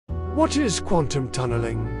What is quantum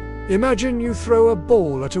tunneling? Imagine you throw a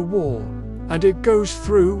ball at a wall, and it goes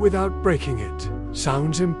through without breaking it.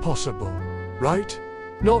 Sounds impossible, right?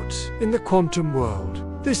 Not in the quantum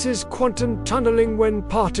world. This is quantum tunneling when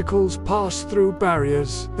particles pass through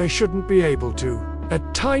barriers they shouldn't be able to.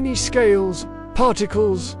 At tiny scales,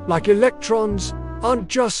 particles, like electrons, aren't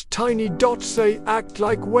just tiny dots, they act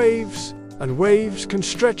like waves, and waves can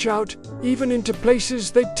stretch out even into places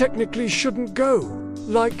they technically shouldn't go,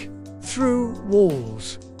 like through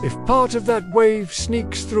walls. If part of that wave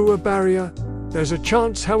sneaks through a barrier, there's a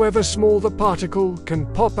chance, however small the particle,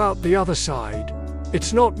 can pop out the other side.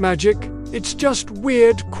 It's not magic, it's just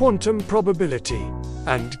weird quantum probability.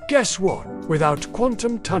 And guess what? Without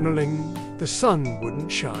quantum tunneling, the sun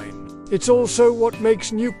wouldn't shine. It's also what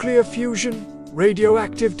makes nuclear fusion,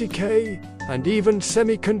 radioactive decay, and even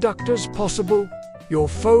semiconductors possible. Your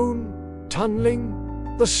phone,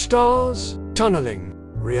 tunneling. The stars, tunneling.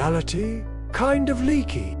 Reality, kind of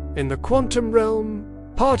leaky. In the quantum realm,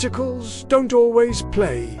 particles don't always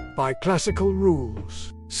play by classical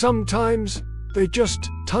rules. Sometimes they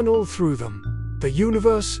just tunnel through them. The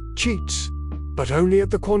universe cheats, but only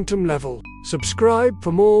at the quantum level. Subscribe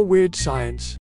for more weird science.